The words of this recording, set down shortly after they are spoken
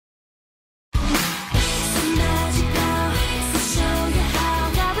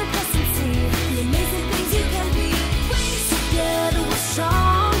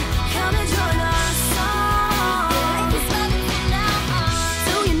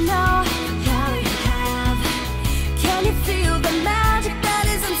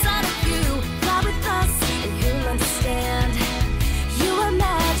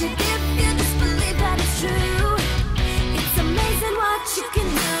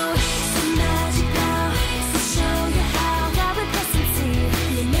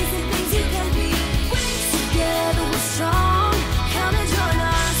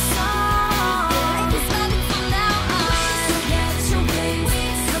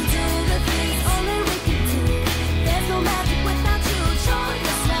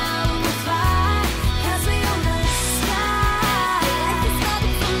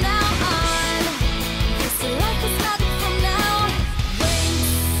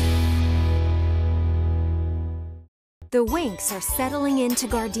The Winx are settling into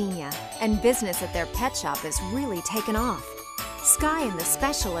Gardenia, and business at their pet shop is really taken off. Sky and the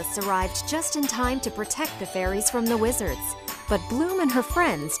specialists arrived just in time to protect the fairies from the wizards, but Bloom and her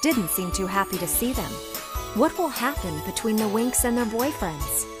friends didn't seem too happy to see them. What will happen between the Winx and their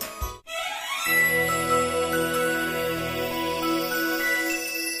boyfriends?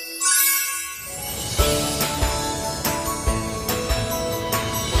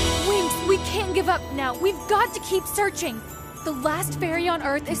 Winx, we can't give up now. We've got to keep searching. The last fairy on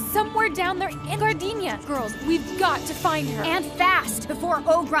Earth is somewhere down there in Gardenia. Girls, we've got to find her. And fast, before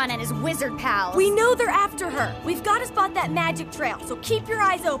Ogron and his wizard pals. We know they're after her. We've got to spot that magic trail, so keep your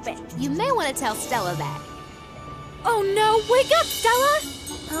eyes open. You may want to tell Stella that. Oh no, wake up, Stella!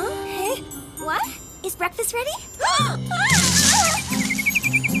 Huh? Hey? What? Is breakfast ready?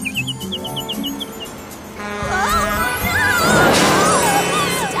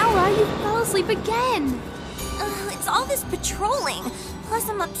 Stella, you fell asleep again. It's all this patrolling. Plus,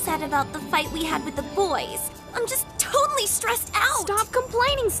 I'm upset about the fight we had with the boys. I'm just totally stressed out. Stop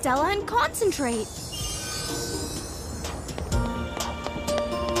complaining, Stella, and concentrate.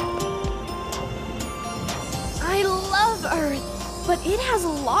 I love Earth, but it has a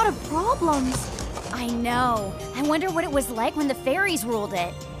lot of problems. I know. I wonder what it was like when the fairies ruled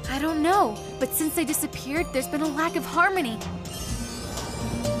it. I don't know, but since they disappeared, there's been a lack of harmony.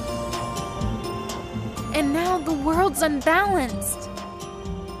 And now the world's unbalanced.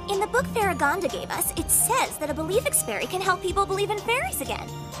 In the book Faragonda gave us, it says that a Believix fairy can help people believe in fairies again.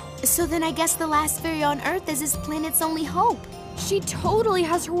 So then I guess the last fairy on Earth is this planet's only hope. She totally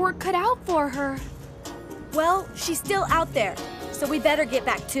has her work cut out for her. Well, she's still out there, so we better get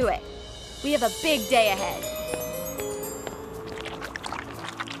back to it. We have a big day ahead.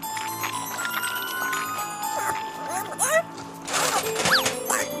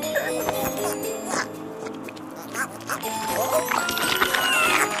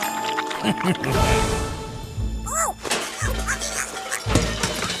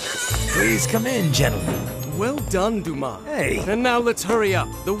 Please come in, gentlemen. Well done, Dumas. Hey. And now let's hurry up.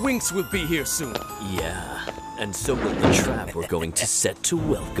 The Winx will be here soon. Yeah, and so will the trap we're going to set to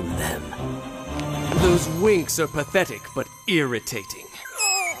welcome them. Those Winx are pathetic but irritating.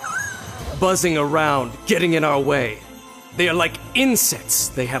 Buzzing around, getting in our way. They are like insects.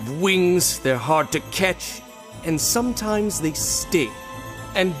 They have wings, they're hard to catch, and sometimes they sting.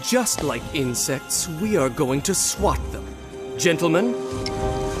 And just like insects, we are going to swat them. Gentlemen,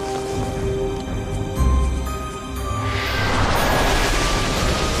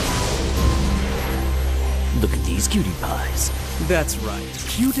 Look at these cutie pies. that's right.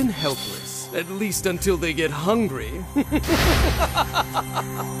 Cute and helpless. At least until they get hungry.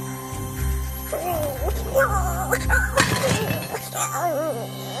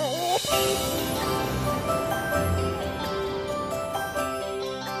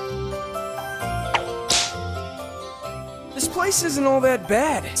 This place isn't all that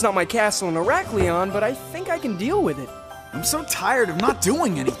bad. It's not my castle in Heraklion, but I think I can deal with it. I'm so tired of not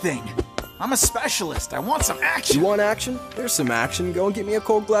doing anything. I'm a specialist. I want some action. You want action? There's some action. Go and get me a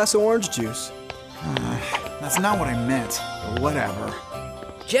cold glass of orange juice. That's not what I meant. But whatever.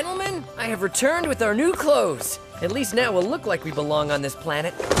 Gentlemen, I have returned with our new clothes. At least now we'll look like we belong on this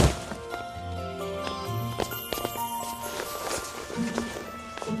planet.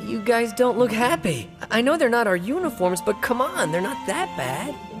 You guys don't look happy. I know they're not our uniforms, but come on, they're not that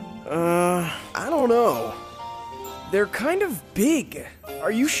bad. I don't know. They're kind of big.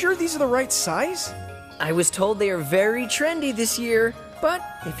 Are you sure these are the right size? I was told they are very trendy this year, but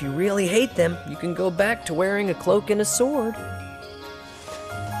if you really hate them, you can go back to wearing a cloak and a sword.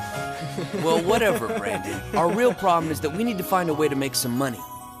 Well, whatever, Brandon. Our real problem is that we need to find a way to make some money.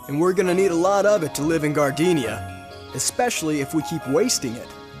 And we're gonna need a lot of it to live in Gardenia. Especially if we keep wasting it.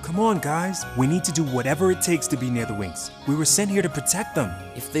 Come on, guys. We need to do whatever it takes to be near the Winx. We were sent here to protect them.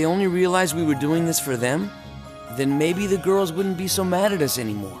 If they only realized we were doing this for them, then maybe the girls wouldn't be so mad at us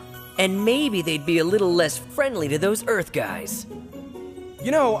anymore. And maybe they'd be a little less friendly to those Earth guys.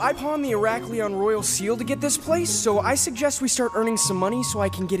 You know, I pawned the Heraklion Royal Seal to get this place, so I suggest we start earning some money so I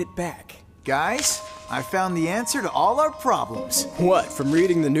can get it back. Guys, I found the answer to all our problems. What, from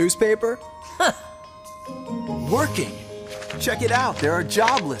reading the newspaper? Working. Check it out, there are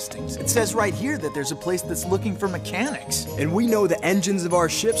job listings. It says right here that there's a place that's looking for mechanics. And we know the engines of our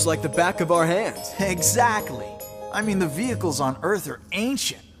ships like the back of our hands. Exactly. I mean, the vehicles on Earth are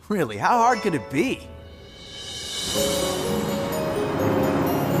ancient. Really, how hard could it be?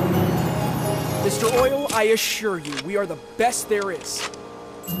 Mr. Oil, I assure you, we are the best there is.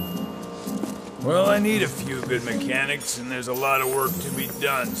 Well, I need a few good mechanics, and there's a lot of work to be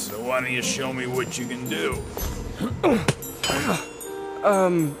done, so why don't you show me what you can do?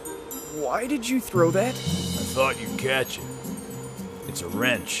 Why did you throw that? I thought you'd catch it. It's a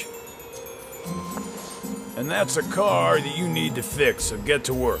wrench. And that's a car that you need to fix, so get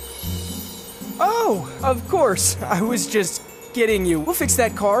to work. Oh, of course. I was just kidding you. We'll fix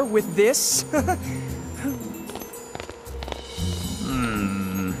that car with this.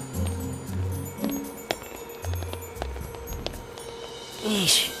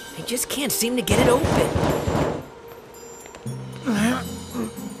 Eesh, I just can't seem to get it open.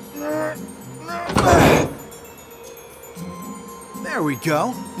 There we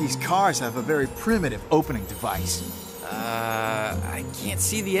go. These cars have a very primitive opening device. I can't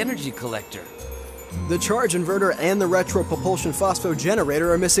see the energy collector. The charge inverter and the retro propulsion phospho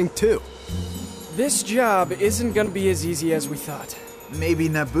generator are missing too. This job isn't gonna be as easy as we thought. Maybe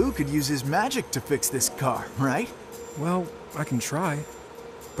Naboo could use his magic to fix this car, right? Well, I can try,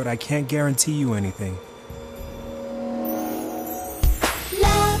 but I can't guarantee you anything.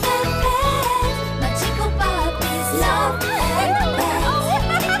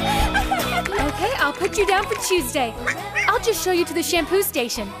 Okay, I'll put you down for Tuesday. I'll just show you to the shampoo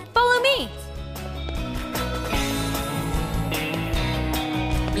station. Follow me.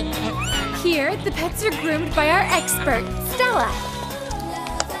 Here, the pets are groomed by our expert, Stella.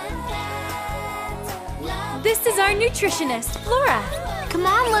 This is our nutritionist, Flora. Come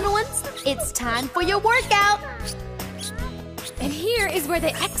on, little ones. It's time for your workout. And here is where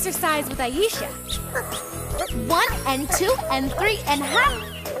they exercise with Aisha. 1 and 2 and 3 and hop.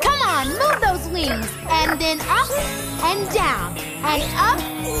 Come on, move those wings. And then up and down and up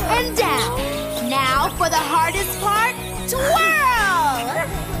and down. Now for the hardest part, twirl!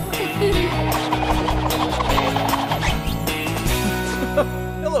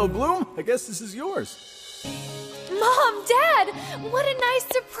 Hello, Bloom. I guess this is yours. Mom, Dad, what a nice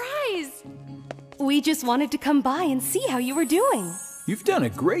surprise. We just wanted to come by and see how you were doing. You've done a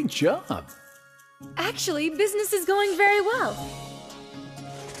great job. Actually, business is going very well.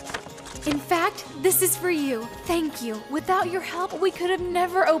 In fact, this is for you. Thank you. Without your help, we could have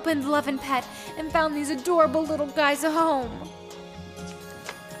never opened Love and Pet and found these adorable little guys a home.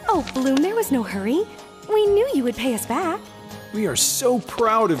 Oh, Bloom, there was no hurry. We knew you would pay us back. We are so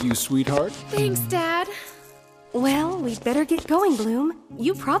proud of you, sweetheart. Thanks, Dad. Well, we'd better get going, Bloom.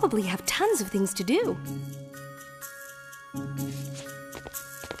 You probably have tons of things to do.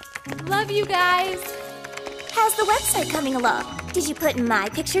 Love you guys. How's the website coming along? Did you put my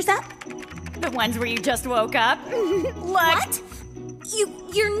pictures up? The ones where you just woke up? Look! What?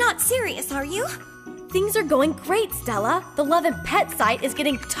 You're not serious, are you? Things are going great, Stella. The Love and Pet site is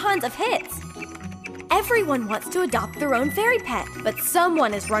getting tons of hits. Everyone wants to adopt their own fairy pet, but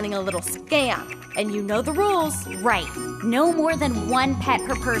someone is running a little scam. And you know the rules. Right. No more than 1 pet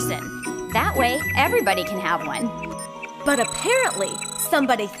per person. That way, everybody can have one. But apparently,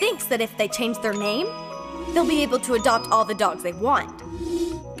 somebody thinks that if they change their name, they'll be able to adopt all the dogs they want.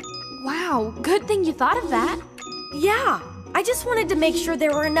 Wow, good thing you thought of that. Yeah, I just wanted to make sure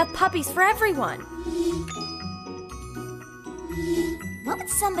there were enough puppies for everyone. What would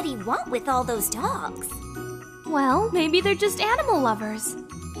somebody want with all those dogs? Well, maybe they're just animal lovers.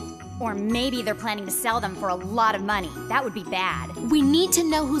 Or maybe they're planning to sell them for a lot of money. That would be bad. We need to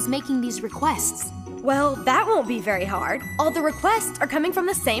know who's making these requests. Well, that won't be very hard. All the requests are coming from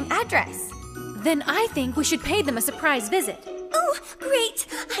the same address. Then I think we should pay them a surprise visit. Oh, great!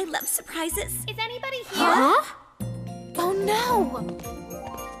 I love surprises. Is anybody here? Huh? Oh no!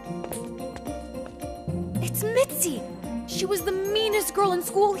 It's Mitzi! She was the meanest girl in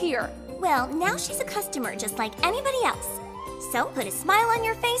school here. Well, now she's a customer just like anybody else. So put a smile on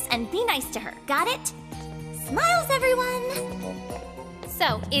your face and be nice to her. Got it? Smiles, everyone!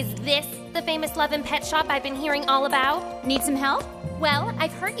 So, is this the famous Love and Pet shop I've been hearing all about? Need some help? Well,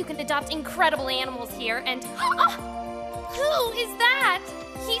 I've heard you can adopt incredible animals here, and... who is that?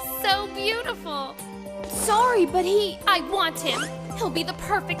 He's so beautiful. Sorry, but I want him. He'll be the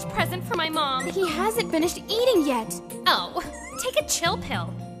perfect present for my mom. He hasn't finished eating yet. Oh, take a chill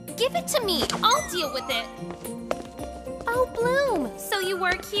pill. Give it to me. I'll deal with it. Oh, Bloom. So you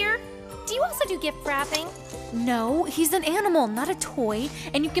work here? Do you also do gift wrapping? No, he's an animal, not a toy,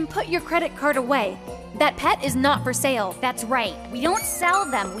 and you can put your credit card away. That pet is not for sale. That's right. We don't sell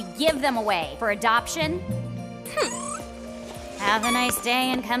them, we give them away. For adoption? Have a nice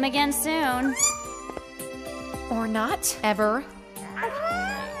day and come again soon. Or not, ever.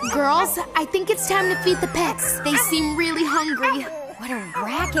 Girls, I think it's time to feed the pets. They seem really hungry. What a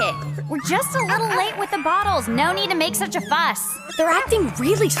racket. We're just a little late with the bottles. No need to make such a fuss. They're acting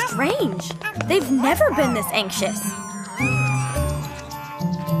really strange. They've never been this anxious.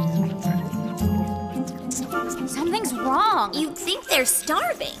 Something's wrong. You'd think they're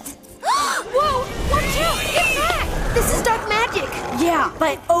starving. Whoa! Watch out! Get back! This is dark magic. Yeah,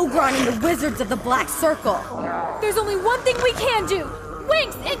 by Ogron and the Wizards of the Black Circle. There's only one thing we can do.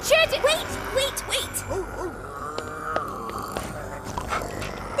 Winx, enchant it! Wait!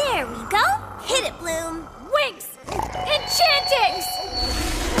 There we go. Hit it, Bloom. Winx, enchant it!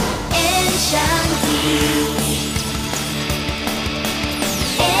 Enchanté.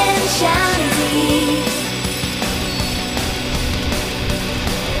 Enchanté.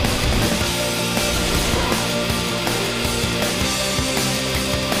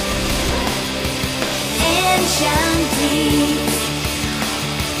 Enchanté.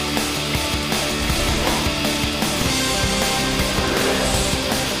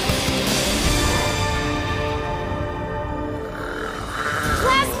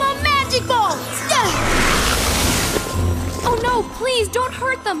 Plasma magic ball! Oh no, please don't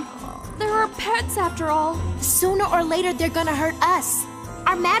hurt them. They're our pets after all. Sooner or later, they're gonna hurt us.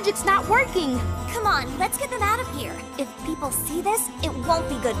 Our magic's not working. Come on, let's get them out of here. If people see this, it won't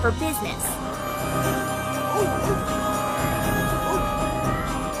be good for business.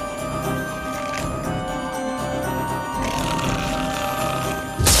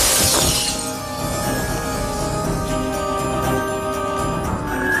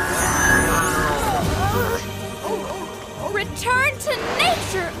 Return to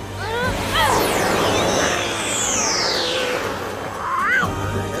nature!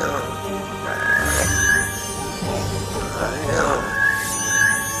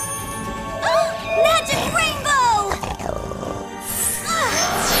 Magic rainbow!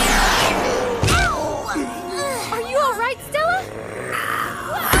 Are you alright, Stella?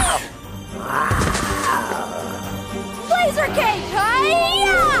 Laser cake!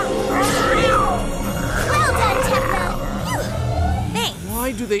 Well done, Techno! Thanks.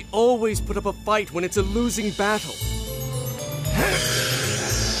 Why do they always put up a fight when it's a losing battle?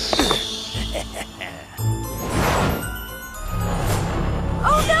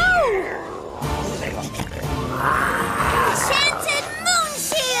 Oh no! Enchanted moon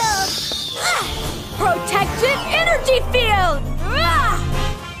shield! Protected energy field!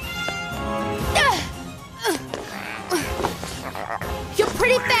 You're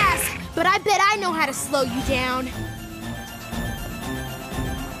pretty fast, but I bet I know how to slow you down.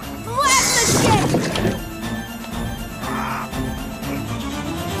 Blast escape!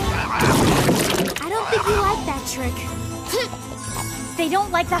 I don't think you like that trick. They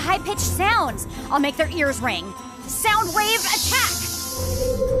don't like the high-pitched sounds. I'll make their ears ring. Sound wave attack!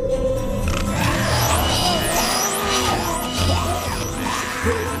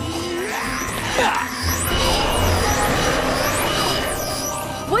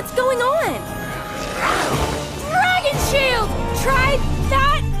 What's going on? Dragon shield! Try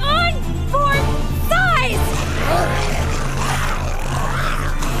that on for size!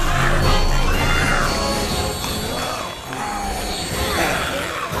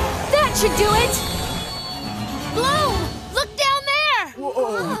 That should do it! Bloom! Look down there!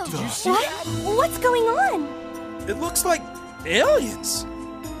 Whoa, did you see What? that? What's going on? It looks like aliens.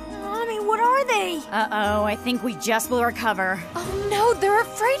 Mommy, what are they? Uh-oh, I think we just blew our cover. Oh no, they're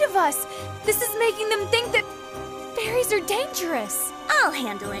afraid of us! This is making them think that fairies are dangerous. I'll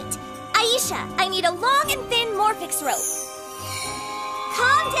handle it. Aisha, I need a long and thin Morphix rope.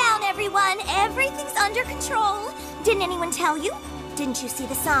 Calm down, everyone. Everything's under control. Didn't anyone tell you? Didn't you see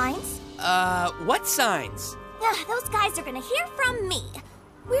the signs? What signs? Those guys are gonna hear from me.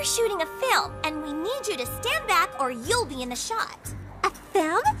 We're shooting a film, and we need you to stand back or you'll be in the shot. A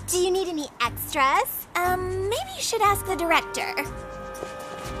film? Do you need any extras? Maybe you should ask the director.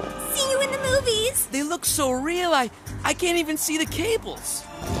 See you in the movies. They look so real, I can't even see the cables.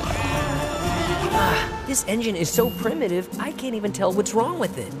 This engine is so primitive, I can't even tell what's wrong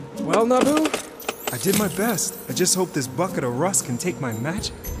with it. Well, Naboo? I did my best. I just hope this bucket of rust can take my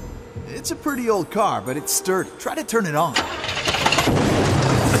magic. It's a pretty old car, but it's sturdy. Try to turn it on.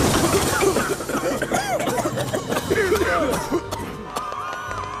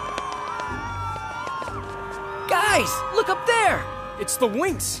 Guys, look up there! It's the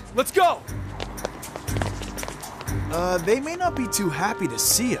Winx. Let's go! They may not be too happy to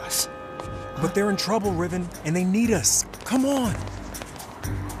see us. But they're in trouble, Riven, and they need us. Come on!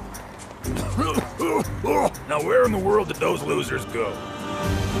 Now where in the world did those losers go?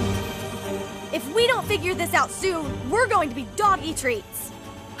 If we don't figure this out soon, we're going to be doggy treats.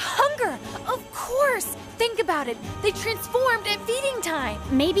 Hunger! Of course! Think about it. They transformed at feeding time.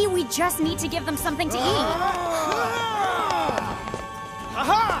 Maybe we just need to give them something to eat.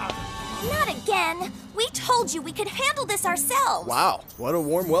 Aha! Not again. We told you we could handle this ourselves. Wow, what a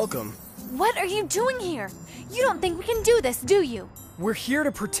warm welcome. What are you doing here? You don't think we can do this, do you? We're here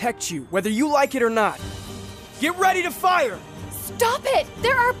to protect you, whether you like it or not. Get ready to fire! Stop it!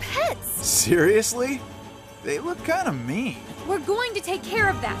 There are pets! Seriously? They look kind of mean. We're going to take care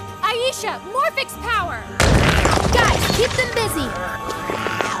of that. Aisha, Morphix power! Guys, keep them busy.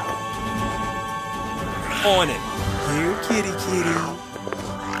 On it. Here, kitty kitty.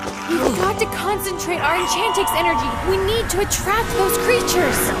 We've got to concentrate our Enchantix energy. We need to attract those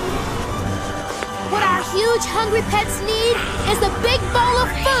creatures. What our huge hungry pets need is a big bowl of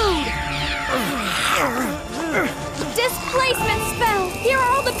food. Displacement spell! Here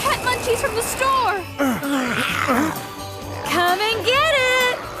are all the pet munchies from the store! Come and get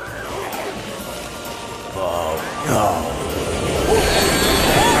it! Oh, no.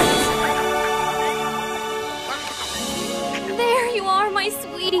 There you are, my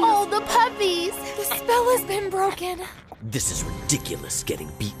sweetie. Oh, the puppies. The spell has been broken. This is ridiculous, getting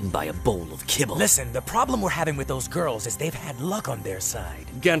beaten by a bowl of kibble. Listen, the problem we're having with those girls is they've had luck on their side.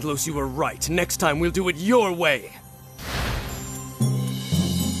 Gantlos, you were right. Next time we'll do it your way.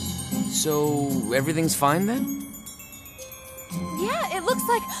 So, everything's fine then? Yeah, it looks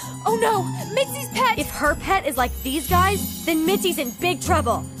like... Oh no, Mitzi's pet! If her pet is like these guys, then Mitzi's in big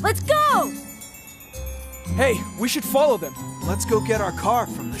trouble. Let's go! Hey, we should follow them. Let's go get our car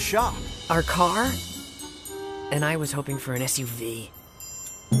from the shop. Our car? And I was hoping for an SUV.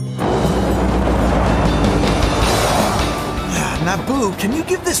 Naboo, can you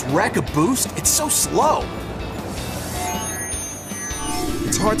give this wreck a boost? It's so slow.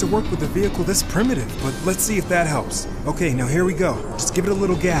 It's hard to work with a vehicle this primitive, but let's see if that helps. Okay, now here we go. Just give it a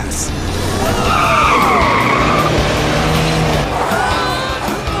little gas.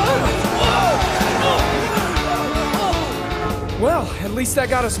 Well, at least that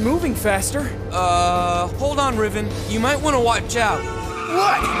got us moving faster. Hold on, Riven. You might want to watch out.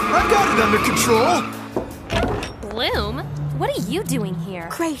 What? I've got it under control. Bloom, what are you doing here?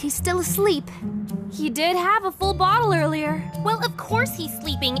 Great, he's still asleep. He did have a full bottle earlier. Well, of course he's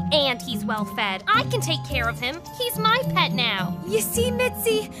sleeping and he's well fed. I can take care of him. He's my pet now. You see,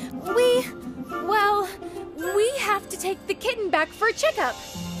 Mitzi, we have to take the kitten back for a checkup.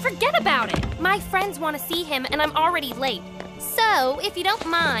 Forget about it. My friends want to see him and I'm already late. So, if you don't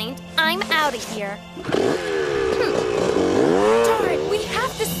mind, I'm out of here. Darn, we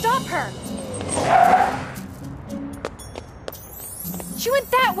have to stop her. She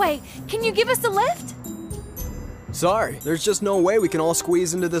went that way. Can you give us a lift? Sorry, there's just no way we can all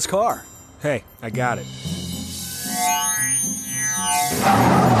squeeze into this car. Hey, I got it.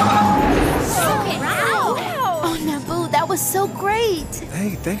 Oh, Naboo, that was so great.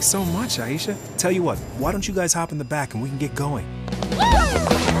 Hey, thanks so much, Aisha. Tell you what, why don't you guys hop in the back and we can get going?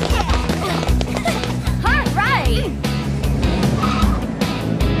 All right.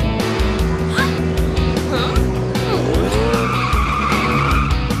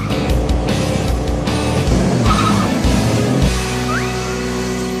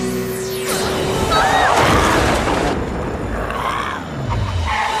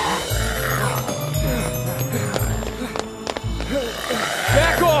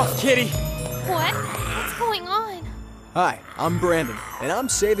 Back off, kitty! What? What's going on? Hi, I'm Brandon, and I'm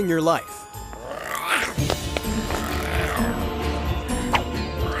saving your life.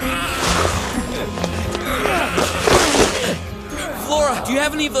 Flora, do you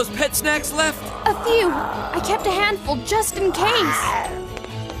have any of those pet snacks left? A few. I kept a handful just in case.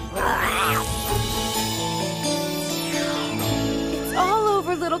 It's all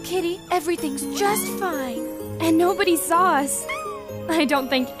over, little kitty. Everything's just fine. And nobody saw us. I don't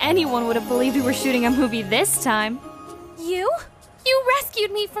think anyone would have believed we were shooting a movie this time. You? You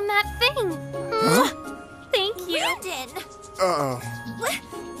rescued me from that thing. Huh? Thank you. Brandon!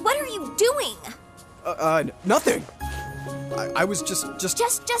 What are you doing? Nothing. I was just...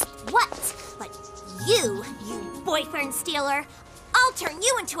 Just what? Like you boyfriend stealer. I'll turn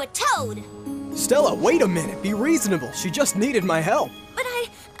you into a toad. Stella, wait a minute. Be reasonable. She just needed my help. But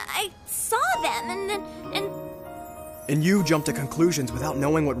I saw them and And you jumped to conclusions without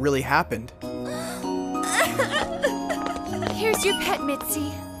knowing what really happened. Here's your pet,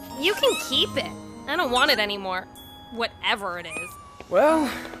 Mitzi. You can keep it. I don't want it anymore. Whatever it is. Well,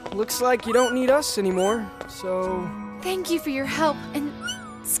 looks like you don't need us anymore, so... Thank you for your help. And,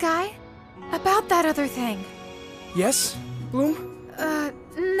 Sky? About that other thing. Yes, Bloom?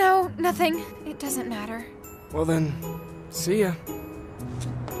 No, nothing. It doesn't matter. Well then, see ya.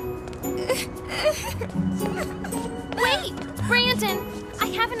 Wait, Brandon! I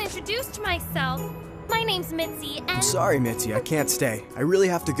haven't introduced myself. My name's Mitzi, and... Sorry, Mitzi, I can't stay. I really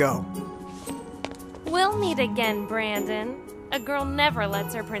have to go. We'll We'll meet again, Brandon. A girl never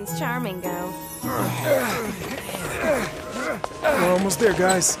lets her Prince Charming go. We're almost there,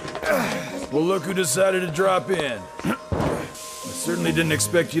 guys. Well, look who decided to drop in. I certainly didn't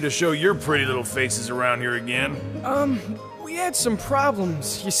expect you to show your pretty little faces around here again. We had some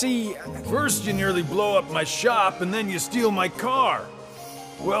problems. You see... First you nearly blow up my shop, and then you steal my car.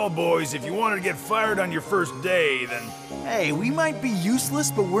 Well, boys, if you wanted to get fired on your first day, then... Hey, we might be useless,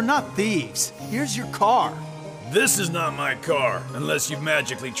 but we're not thieves. Here's your car. This is not my car, unless you've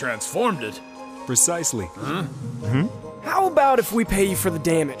magically transformed it. Precisely. Huh? How about if we pay you for the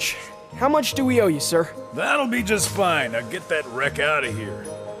damage? How much do we owe you, sir? That'll be just fine. Now get that wreck out of here.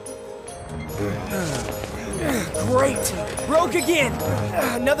 Great! Broke again!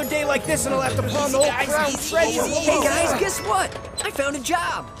 Another day like this and I'll have to pawn the whole crown treasure! Hey guys, guess what? I found a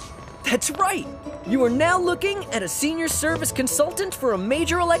job! That's right! You are now looking at a senior service consultant for a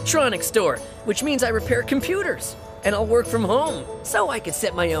major electronics store, which means I repair computers. And I'll work from home, so I can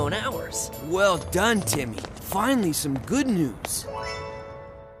set my own hours. Well done, Timmy. Finally, some good news.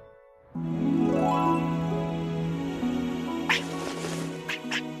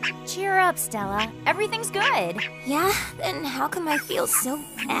 Cheer up, Stella. Everything's good. Yeah? Then how come I feel so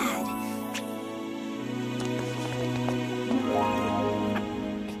bad?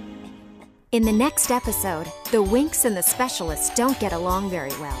 In the next episode, the Winx and the Specialists don't get along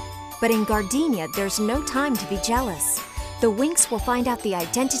very well. But in Gardenia, there's no time to be jealous. The Winx will find out the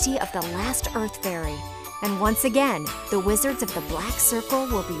identity of the last Earth Fairy. And once again, the Wizards of the Black Circle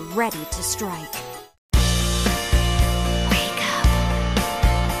will be ready to strike.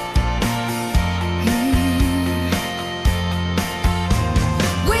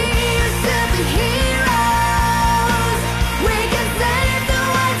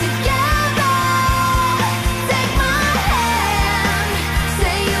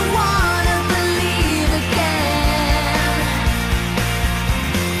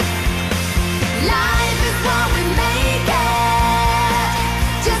 Life is what we make.